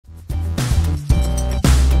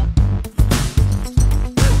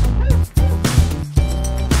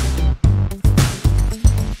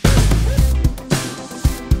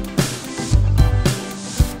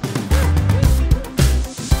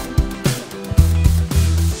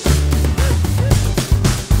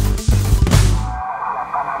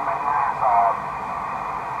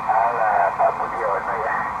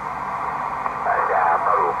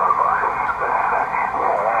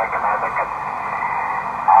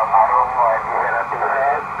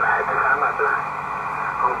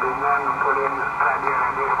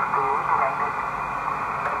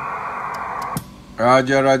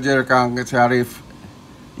Roger, Kang Syarif.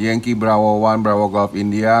 Yankee Bravo 1, Bravo Golf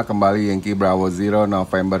India, kembali Yankee Bravo 0,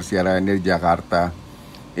 November Sierra India di Jakarta.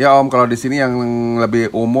 Ya Om, kalau di sini yang lebih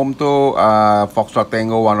umum tuh Foxtrot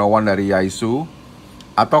Tango 101 dari Yaisu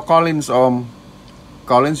atau Collins Om.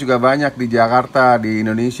 Collins juga banyak di Jakarta, di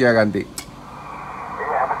Indonesia ganti.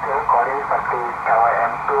 Iya betul, Collins seperti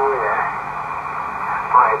KWM2 ya.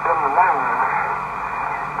 Wah itu memang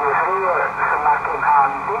justru semakin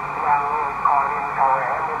antik yang Collins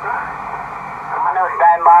KWM itu. Manu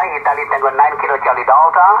standby, Italy Tango 9 Kilo Charlie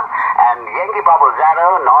Delta, and Yankee Bravo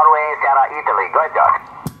 0, Norway, Sierra Italy. Go ahead, Josh.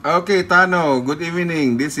 Okay, Tano, good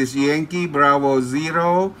evening. This is Yankee Bravo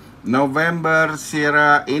 0, November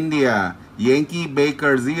Sierra India. Yankee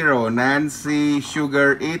Baker 0, Nancy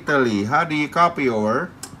Sugar Italy. How do you copy over?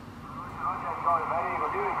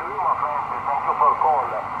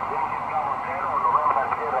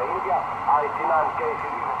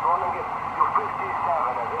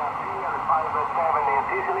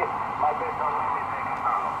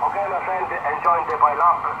 Okay, my friend, enjoy the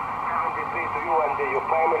pilot. 73 to you and your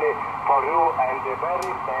family, for you and the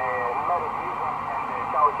very Merry Christmas and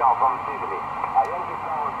ciao ciao from Sicily. Yankee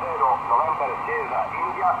Bravo 0, November Sierra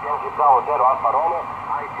India, Yankee Bravo 0 Alfa Romeo,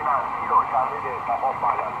 Aitina Kilo Charlie Delta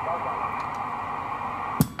Osmania. Ciao ciao.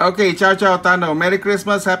 Okay, ciao Tano. Merry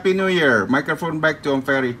Christmas, Happy New Year. Microphone back to Om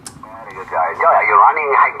Ferry. Very good, guys. Joy, are you running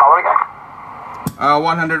high power, guys?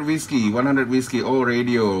 100 whiskey, all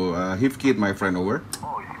radio. Heathkit, my friend, over.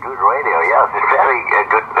 Oh, it's good radio, yes. It's very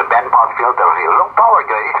good band pass filter. Low power,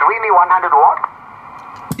 guys. It's really 100 watt?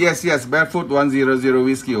 Yes, Barefoot 100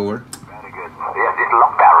 whiskey, over. Very good. Yes, it's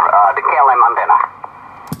low power. The KLM antenna.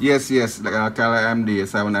 Yes, KLM, the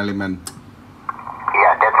 7 element.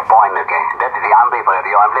 Yeah, that's the point, okay. That's the amplifier,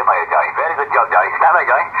 Joy. Very good job, Joy. Stand by,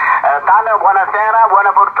 Joy. Tano, buonasera,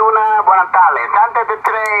 buona fortuna, buon Natale. Sante de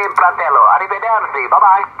tre, fratello. Arrivederci.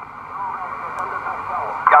 Bye-bye.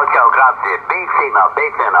 Ciao, grazie. Big signal.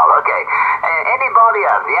 Okay. Anybody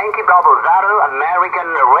else? Yankee Bravo 0, American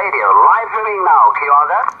Radio. Live streaming now. Can you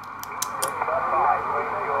order?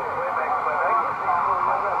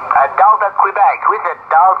 Delta Quebec. Who is it?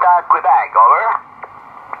 Delta Quebec. Over.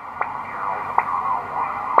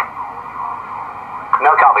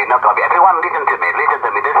 No copy. Everyone listen to me.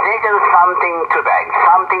 The station something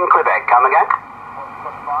Quebec. Come again?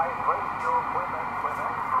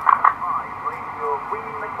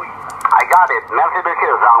 I got it. Merci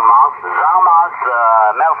beaucoup, Jean-Mars,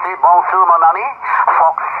 merci, bonjour, mon ami.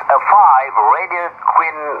 Fox 5, Radio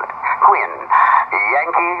Queen.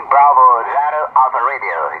 Yankee Bravo 0, Alpha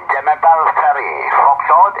Radio. Jemetal Ferry.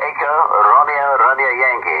 Foxtrot Echo, Romeo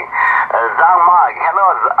Yankee. Jean-Marc, hello,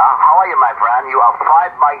 how are you, my friend? You are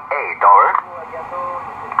 5 by 8, over.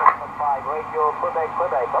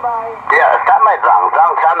 Yeah, stand by Zhang.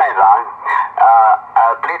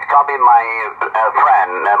 Please copy my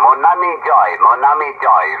friend, Monami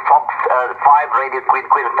Joy, Fox 5 Radio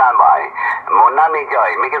Queen standby. Monami Joy,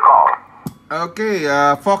 make a call. Okay,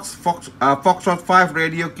 Foxtrot 5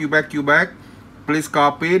 Radio Quebec. Please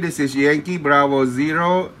copy. This is Yankee Bravo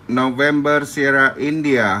 0, November Sierra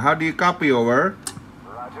India. How do you copy over?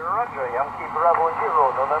 Roger. Yankee Bravo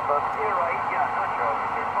 0, November Sierra India.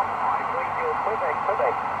 This is Fox 5 Radio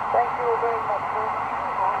Quebec. Thank you very much for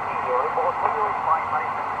calling me. Your report for you is 5 by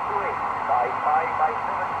 728. 5 by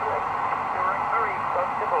 728. You're in very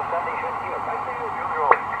comfortable condition here. Back to you,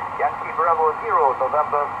 usual. Yankee Bravo 0,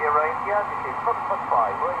 November Sierra India. This is Fox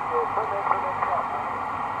 5 Radio Quebec.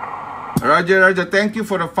 Roger. Thank you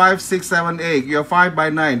for the 5, 6, 7, 8. You're 5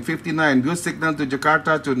 by 9, 59. Good signal to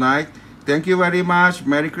Jakarta tonight. Thank you very much.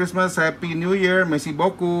 Merry Christmas. Happy New Year. Merci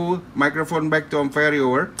beaucoup. Microphone back to Om Ferry,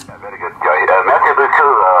 over. Very good, Joy. Merci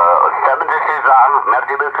beaucoup. 7 this is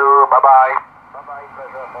merci beaucoup. Bye-bye. Bye-bye.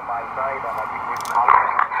 Pleasure for my side. And happy Christmas.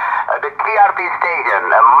 The KRP station,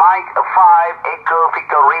 Mike 5 Echo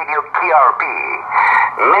Victor Radio KRP.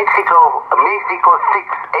 Mexico 6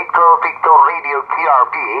 Echo Victor Radio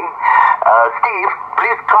KRP. Steve,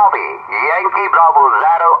 please copy. Yankee Bravo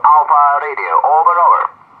 0 Alpha Radio. Over.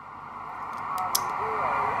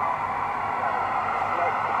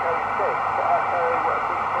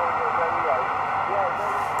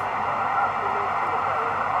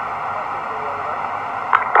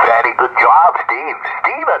 Very good job,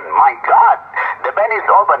 Steven, my God. The band is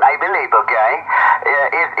open, I believe, okay?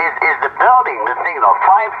 Is the building, the signal,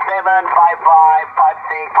 5755,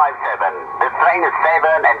 56, 57. The train is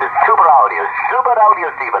 7 and the super audio,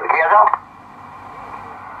 Steven. Hear that?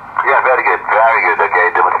 Yeah, very good, okay.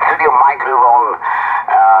 The studio microphone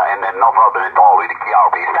and the no problem at all with the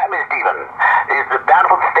QRP. Sam is Steven. It's the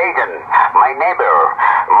Banfield Station. My neighbor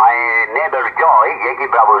Joy, Yankee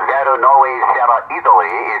Bravo Zero, Norway, Sierra, Italy,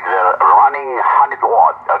 is running 100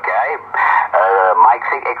 watt, okay? Mike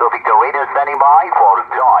 6 Echo Victor Radio standing by for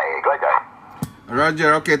Joy. Go ahead, Joy.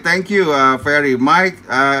 Roger, okay, thank you, Ferry. Mike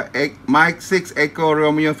 6 Echo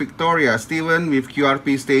Romeo Victoria, Steven with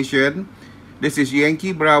QRP station. This is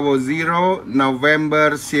Yankee Bravo Zero,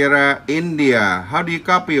 November Sierra, India. How do you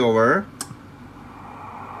copy, over?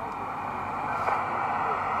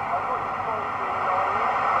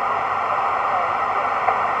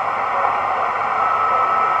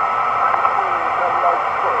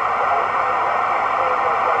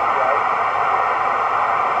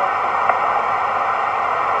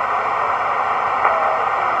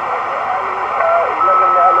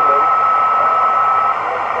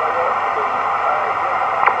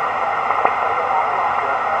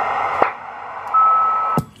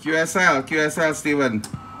 QSL, Steven.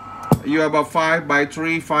 You about 5 by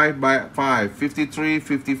 3, 5 by 5, 53,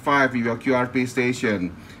 55 with your QRP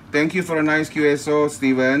station. Thank you for a nice QSO,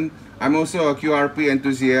 Steven. I'm also a QRP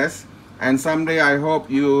enthusiast, and someday I hope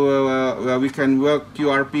we can work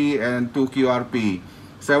QRP and 2 QRP.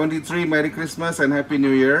 73, Merry Christmas and Happy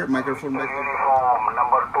New Year. Microphone back. Uniform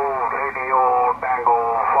number 2, Radio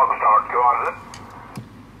Tango Foxtrot, QRZ.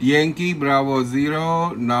 Yankee Bravo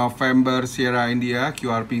Zero, November Sierra, India,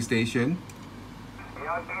 QRP station.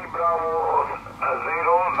 Yankee Bravo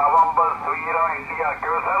Zero, November Sierra, India,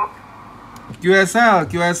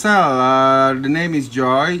 QSL. The name is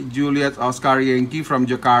Joy, Juliet Oscar Yankee from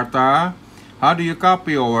Jakarta. How do you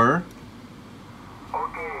copy, over?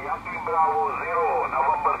 Okay, Yankee Bravo Zero,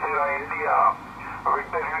 November Sierra, India,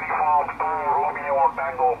 Victor Uniform 2, Romeo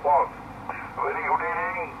Tango Fox. Very good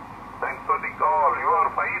evening. Thanks for the call. You are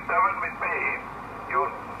 5-7 with me. You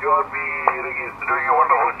are doing a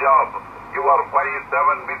wonderful job. You are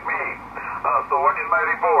 5-7 with me. So what is my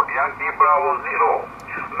report? Yankee Bravo Zero,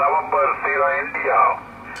 November Sierra, India,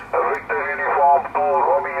 Victor Uniform 2,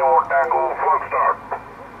 Romeo Tango Foxtrot.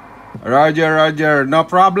 Roger. No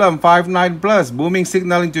problem. 59 plus. Booming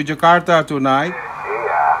signal into Jakarta tonight.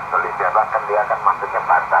 Iya, Solidara kan dia kan masuknya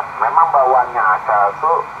batas. Memang bawaannya asal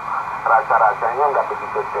tuh rasa-rasanya nggak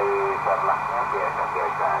begitu dari Sherlocknya,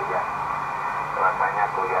 biasa-biasa aja. Rasanya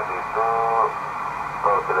aku lihat itu,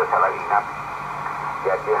 kalau tidak salah ingat,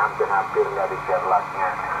 jadi hampir-hampir nggak di Sherlocknya.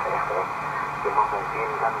 Cuma mungkin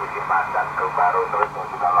kan musim padat baru, terus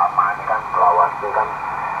sudah lama ini kan pelawasnya kan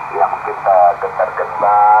ya mungkin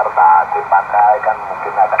gentar-gentar, tak dipakai kan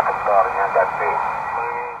mungkin ada kendornya, jadi